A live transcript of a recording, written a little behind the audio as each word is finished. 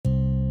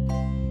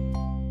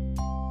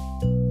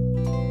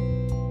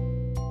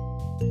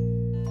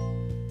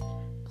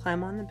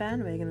Climb on the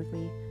bandwagon with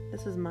me.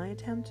 This is my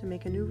attempt to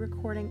make a new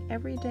recording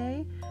every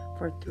day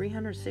for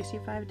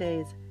 365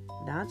 days.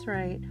 That's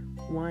right,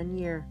 1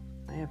 year.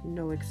 I have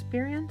no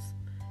experience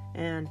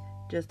and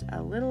just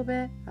a little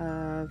bit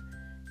of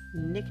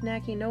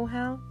knick-knacky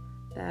know-how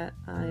that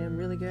I am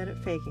really good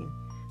at faking.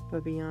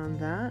 But beyond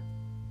that,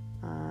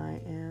 I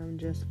am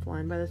just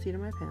flying by the seat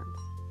of my pants.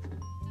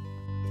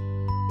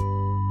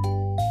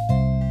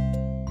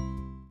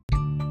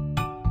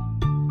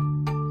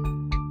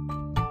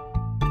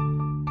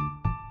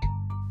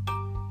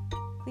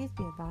 Please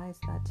be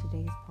advised that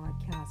today's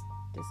podcast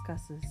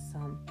discusses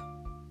some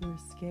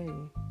risque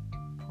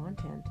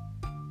content.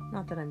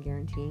 Not that I'm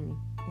guaranteeing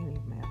any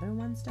of my other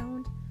ones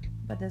don't,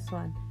 but this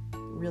one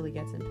really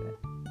gets into it.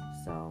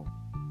 So,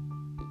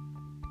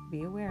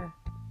 be aware,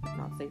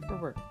 not safe for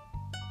work.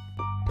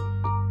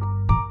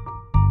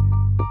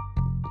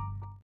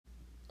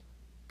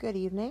 Good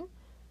evening.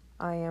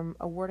 I am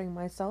awarding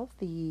myself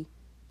the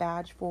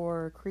badge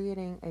for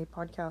creating a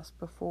podcast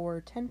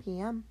before 10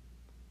 p.m.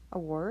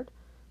 award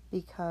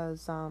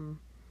because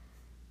I'm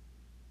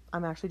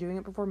actually doing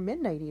it before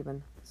midnight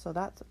even. So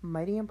that's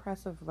mighty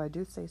impressive if I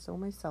do say so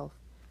myself.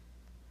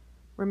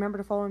 Remember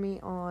to follow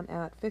me on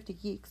at 50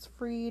 Geeks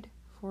Freed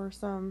for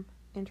some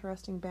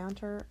interesting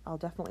banter. I'll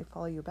definitely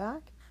follow you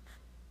back.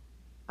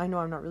 I know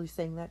I'm not really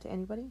saying that to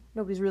anybody.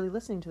 Nobody's really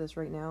listening to this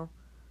right now.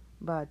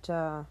 But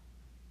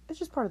it's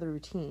just part of the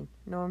routine.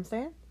 You know what I'm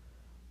saying?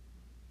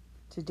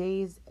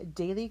 Today's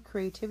daily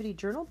creativity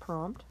journal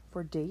prompt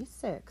for day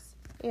 6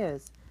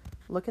 is: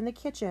 look in the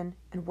kitchen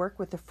and work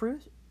with the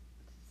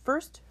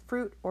first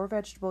fruit or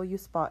vegetable you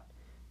spot.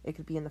 It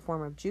could be in the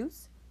form of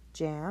juice,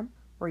 jam,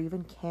 or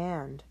even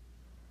canned.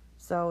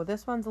 So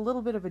this one's a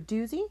little bit of a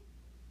doozy.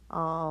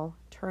 I'll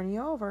turn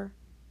you over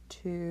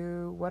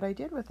to what I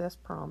did with this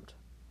prompt.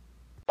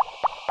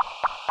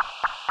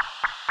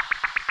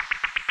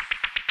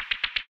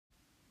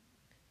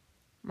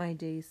 My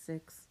day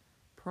 6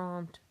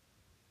 prompt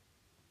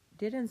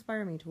did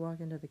inspire me to walk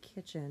into the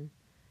kitchen,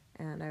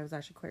 and I was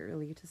actually quite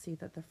relieved to see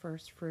that the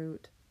first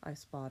fruit I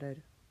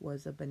spotted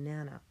was a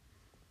banana.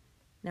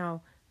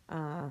 Now,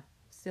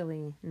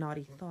 silly,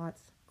 naughty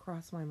thoughts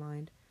crossed my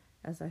mind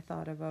as I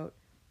thought about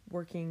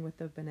working with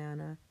the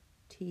banana.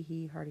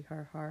 Tee-hee, hardy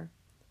har har.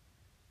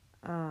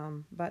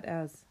 But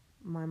as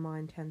my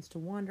mind tends to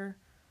wander,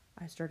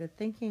 I started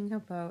thinking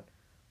about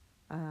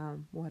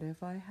what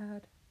if I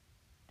had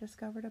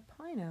discovered a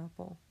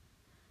pineapple?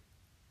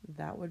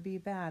 That would be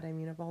bad. I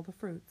mean, of all the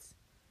fruits,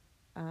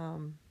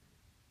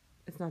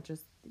 it's not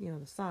just,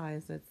 the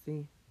size, it's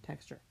the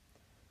texture.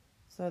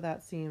 So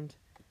that seemed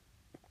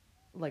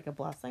like a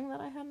blessing that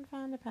I hadn't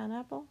found a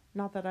pineapple.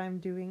 Not that I'm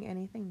doing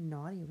anything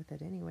naughty with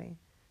it anyway.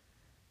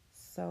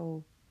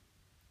 So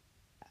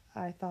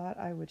I thought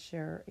I would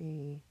share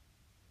a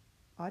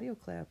audio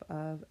clip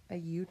of a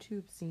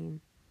YouTube scene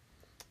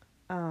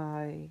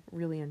I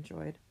really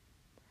enjoyed.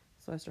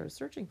 So I started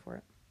searching for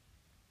it.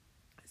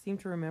 I seem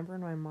to remember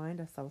in my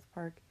mind a South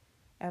Park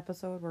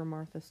episode where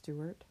Martha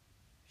Stewart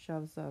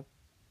shoves a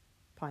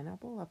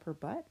pineapple up her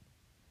butt.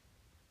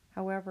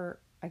 However,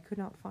 I could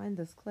not find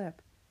this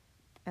clip,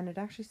 and it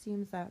actually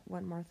seems that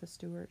what Martha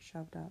Stewart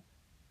shoved up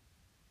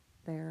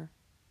there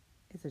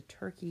is a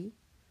turkey,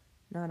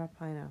 not a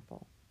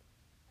pineapple.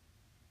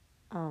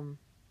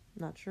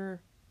 Not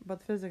sure about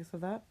the physics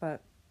of that,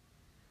 but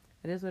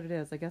it is what it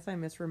is. I guess I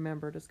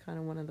misremembered. It's kind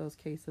of one of those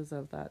cases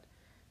of that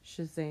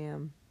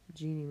Shazam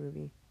genie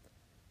movie.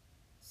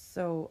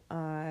 So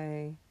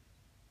I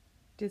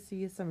did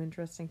see some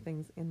interesting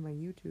things in my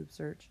YouTube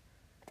search.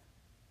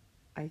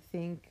 I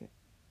think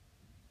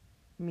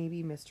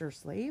maybe Mr.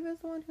 Slave is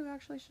the one who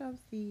actually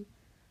shoves the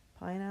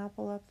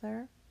pineapple up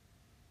there.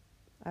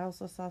 I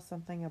also saw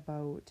something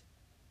about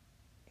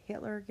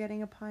Hitler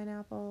getting a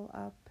pineapple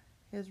up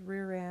his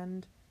rear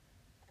end.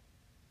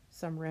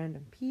 Some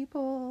random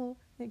people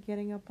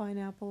getting a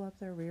pineapple up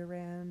their rear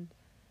end.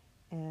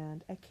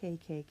 And a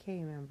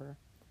KKK member.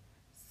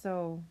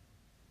 So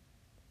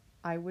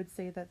I would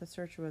say that the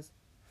search was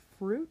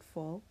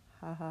fruitful,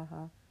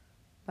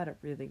 but it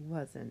really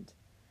wasn't.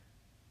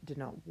 Did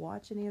not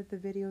watch any of the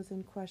videos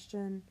in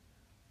question,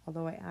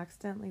 although I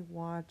accidentally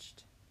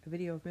watched a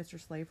video of Mr.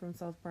 Slave from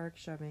South Park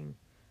shoving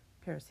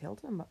Paris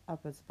Hilton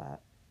up his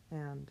butt,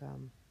 and, I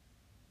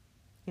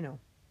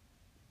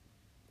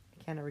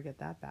can't ever get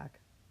that back,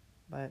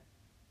 but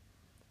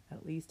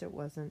at least it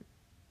wasn't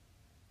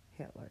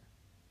Hitler.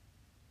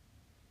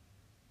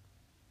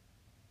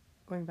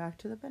 Going back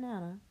to the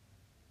banana,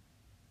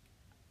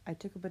 I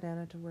took a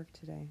banana to work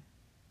today.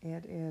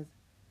 It is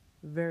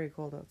very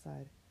cold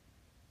outside.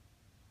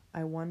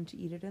 I wanted to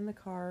eat it in the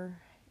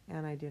car,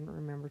 and I didn't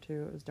remember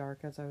to. It was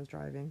dark as I was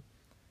driving.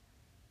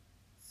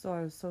 So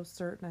I was so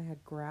certain I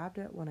had grabbed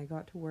it when I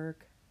got to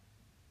work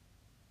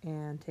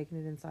and taken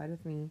it inside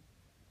with me.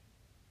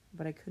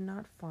 But I could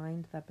not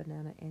find that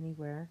banana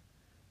anywhere.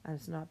 And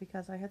it's not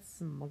because I had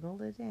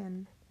smuggled it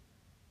in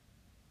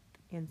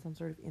some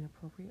sort of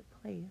inappropriate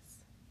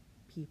place.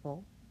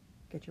 People,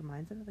 get your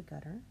minds out of the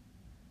gutter.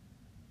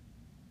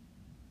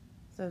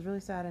 So I was really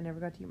sad I never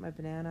got to eat my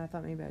banana. I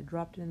thought maybe I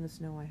dropped it in the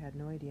snow. I had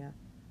no idea.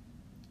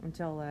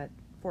 Until at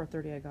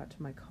 4:30 I got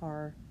to my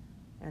car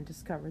and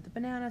discovered the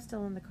banana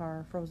still in the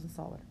car, frozen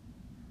solid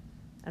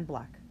and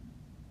black.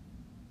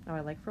 Now,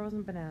 I like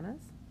frozen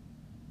bananas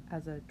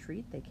as a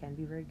treat. They can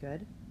be very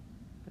good,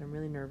 but I'm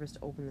really nervous to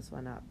open this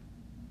one up.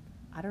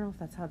 I don't know if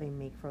that's how they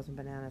make frozen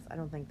bananas. I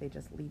don't think they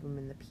just leave them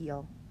in the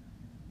peel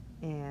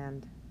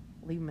and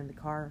leave them in the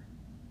car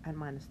at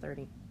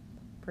 -30.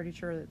 Pretty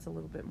sure it's a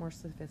little bit more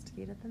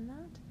sophisticated than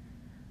that.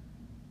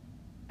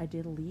 I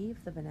did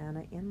leave the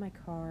banana in my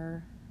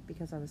car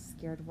because I was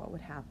scared of what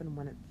would happen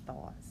when it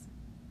thaws.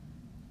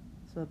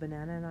 So the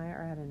banana and I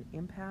are at an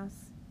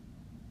impasse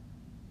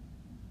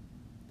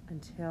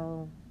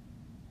until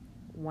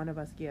one of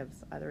us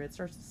gives. Either it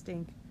starts to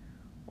stink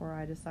or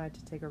I decide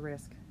to take a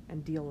risk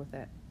and deal with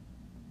it.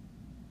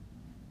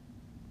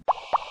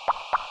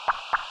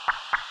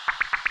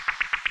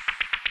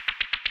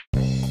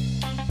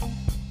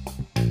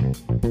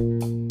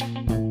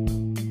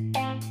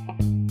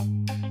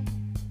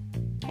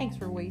 Thanks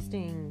for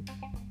wasting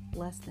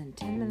less than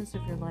 10 minutes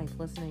of your life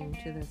listening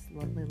to this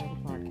lovely little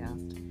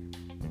podcast.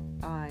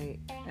 I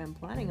am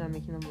planning on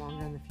making them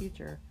longer in the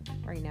future.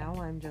 Right now,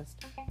 I'm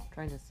just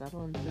trying to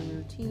settle into the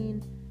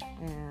routine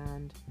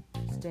and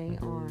stay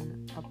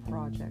on a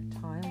project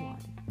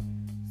timeline.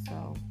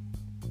 So,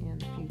 in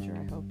the future,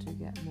 I hope to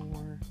get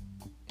more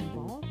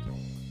involved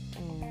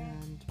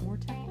and more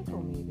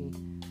technical, maybe.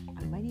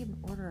 I might even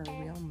order a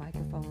real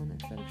microphone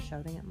instead of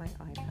shouting at my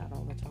iPad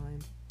all the time.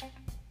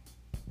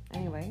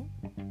 Anyway,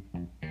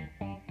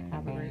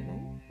 have a great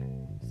night.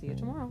 See you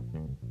tomorrow.